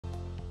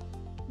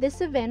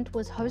This event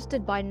was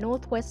hosted by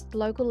Northwest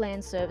Local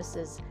Land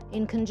Services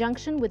in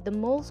conjunction with the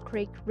Maules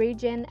Creek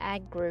Regen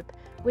Ag Group,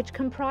 which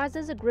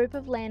comprises a group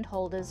of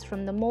landholders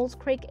from the Maules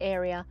Creek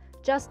area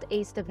just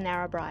east of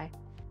Narrabri.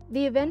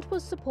 The event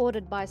was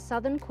supported by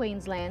Southern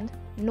Queensland,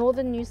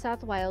 Northern New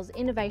South Wales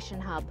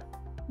Innovation Hub.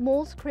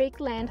 Maules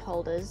Creek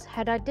landholders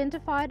had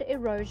identified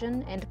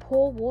erosion and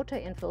poor water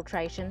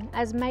infiltration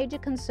as major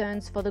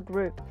concerns for the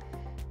group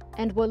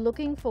and were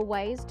looking for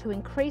ways to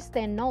increase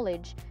their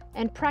knowledge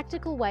and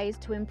practical ways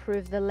to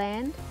improve the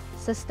land,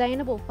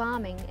 sustainable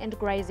farming and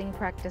grazing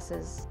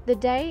practices. The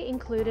day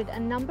included a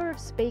number of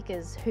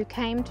speakers who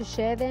came to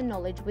share their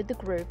knowledge with the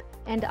group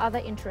and other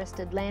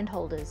interested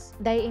landholders.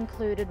 They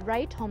included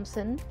Ray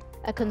Thompson,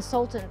 a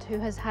consultant who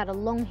has had a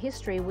long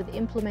history with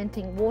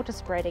implementing water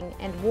spreading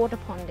and water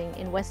ponding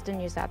in Western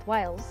New South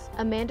Wales,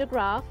 Amanda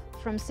Graf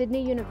from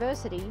Sydney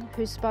University,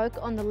 who spoke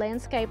on the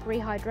Landscape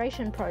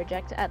Rehydration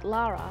project at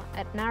Lara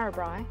at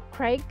Narrabri,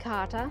 Craig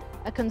Carter,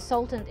 a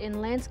consultant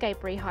in Landscape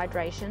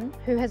Rehydration,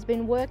 who has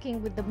been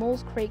working with the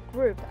Maules Creek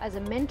group as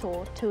a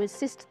mentor to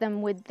assist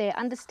them with their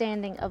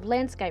understanding of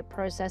landscape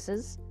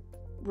processes,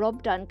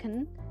 Rob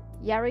Duncan,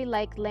 Yarra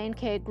Lake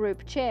Landcare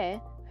Group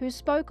Chair, who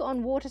spoke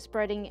on water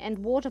spreading and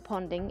water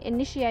ponding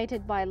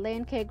initiated by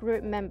Landcare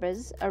Group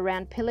members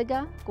around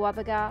Pilliga,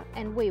 Guabaga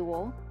and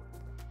Weewaw,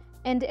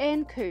 and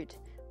Anne Coote,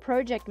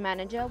 Project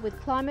Manager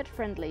with Climate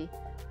Friendly,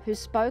 who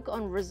spoke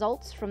on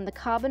results from the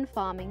carbon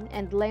farming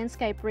and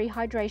landscape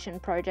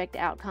rehydration project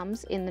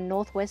outcomes in the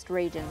Northwest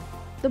region.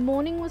 The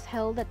morning was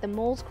held at the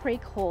Maules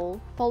Creek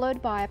Hall, followed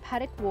by a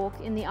paddock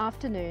walk in the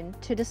afternoon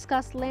to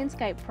discuss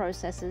landscape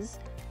processes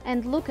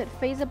and look at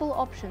feasible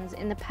options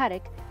in the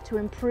paddock to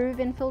improve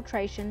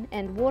infiltration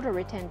and water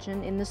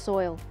retention in the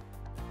soil.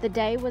 The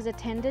day was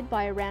attended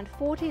by around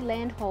 40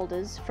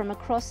 landholders from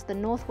across the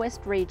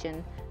Northwest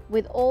region,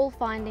 with all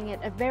finding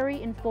it a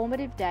very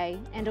informative day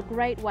and a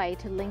great way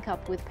to link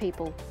up with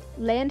people.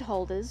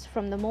 Landholders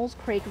from the Maules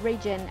Creek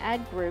Regen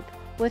Ag Group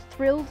were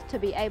thrilled to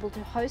be able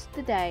to host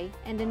the day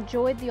and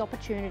enjoyed the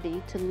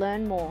opportunity to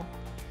learn more.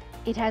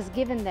 It has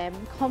given them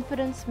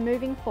confidence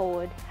moving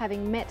forward,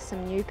 having met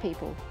some new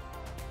people.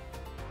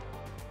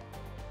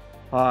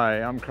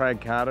 Hi, I'm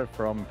Craig Carter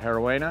from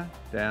Parawina,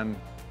 down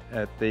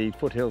at the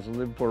foothills of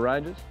Liverpool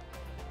Ranges.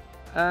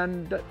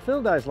 And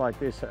field days like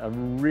this are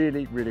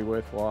really, really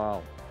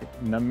worthwhile.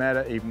 No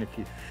matter, even if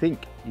you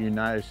think you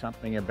know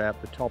something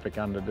about the topic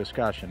under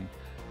discussion,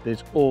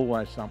 there's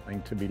always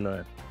something to be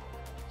learned.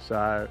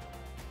 So,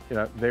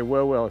 they're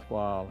well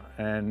worthwhile.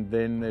 And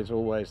then there's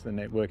always the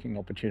networking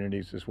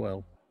opportunities as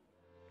well.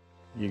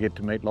 You get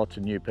to meet lots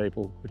of new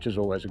people, which is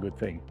always a good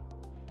thing.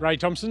 Ray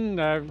Thompson,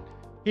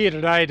 here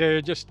today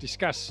to just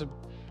discuss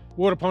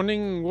water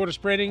ponding, water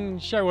spreading,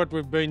 show what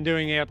we've been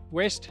doing out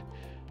west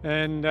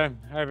and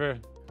over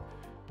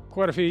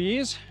quite a few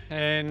years,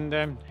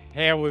 and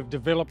how we've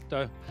developed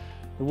the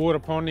water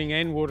ponding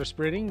and water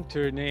spreading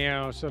to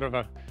now sort of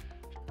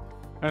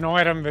an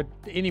item that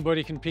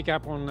anybody can pick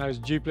up on those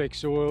duplex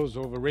soils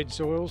or the red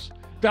soils.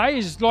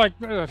 Days like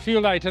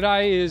field day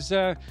today is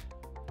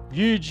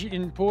huge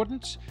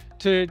importance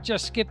to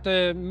just get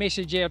the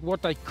message out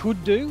what they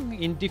could do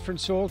in different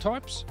soil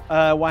types.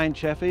 Wayne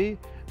Chaffee,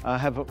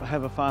 have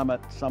a farm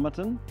at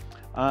Somerton.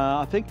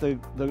 I think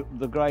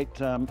the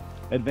great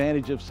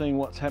advantage of seeing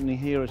what's happening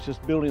here is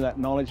just building that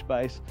knowledge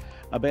base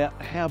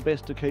about how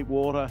best to keep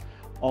water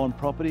on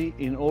property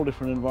in all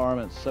different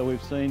environments. So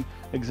we've seen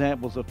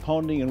examples of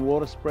ponding and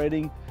water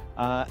spreading,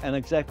 and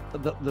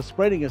the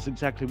spreading is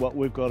exactly what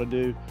we've got to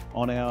do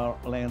on our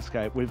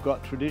landscape. We've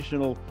got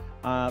traditional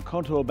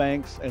contour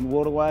banks and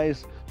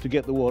waterways to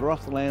get the water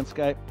off the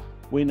landscape.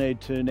 We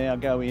need to now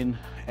go in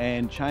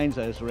and change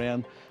those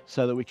around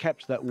so that we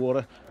capture that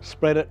water,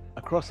 spread it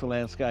across the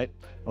landscape,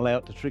 allow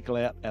it to trickle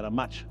out at a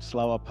much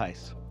slower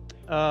pace.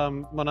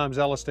 My name's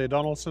Alistair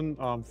Donaldson.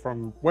 I'm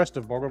from west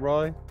of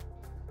Boggabri.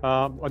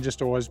 I've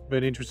just always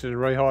been interested in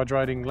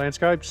rehydrating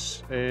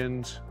landscapes,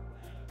 and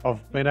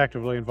I've been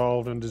actively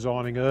involved in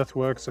designing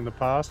earthworks in the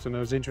past, and it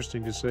was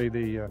interesting to see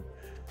the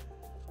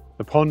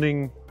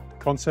ponding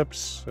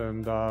concepts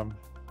and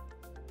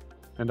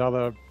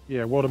other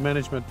water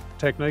management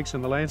techniques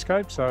in the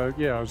landscape. So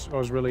yeah, I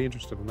was really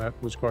interested in that.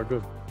 It was quite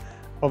good.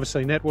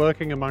 Obviously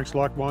networking amongst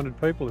like-minded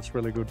people, it's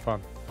really good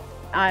fun.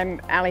 I'm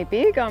Ali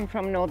Bigg, I'm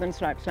from Northern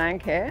Slopes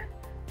Landcare,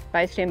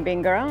 based in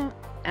Bingara,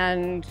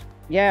 and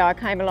yeah, I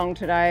came along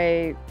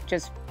today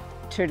just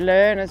to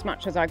learn as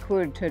much as I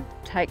could to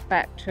take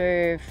back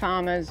to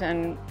farmers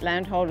and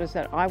landholders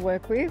that I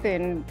work with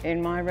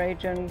in my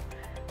region.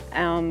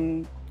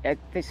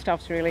 This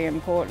stuff's really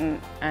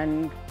important,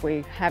 and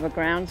we have a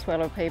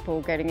groundswell of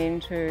people getting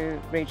into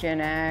regen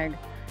ag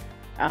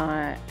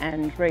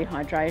and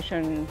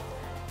rehydration,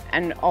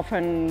 and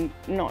often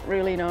not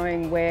really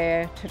knowing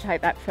where to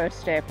take that first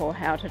step or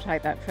how to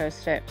take that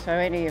first step. So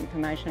any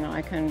information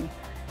I can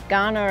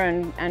garner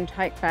and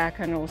take back,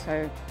 and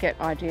also get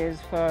ideas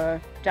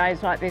for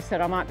days like this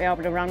that I might be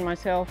able to run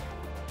myself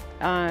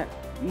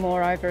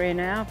more over in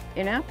our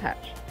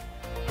patch.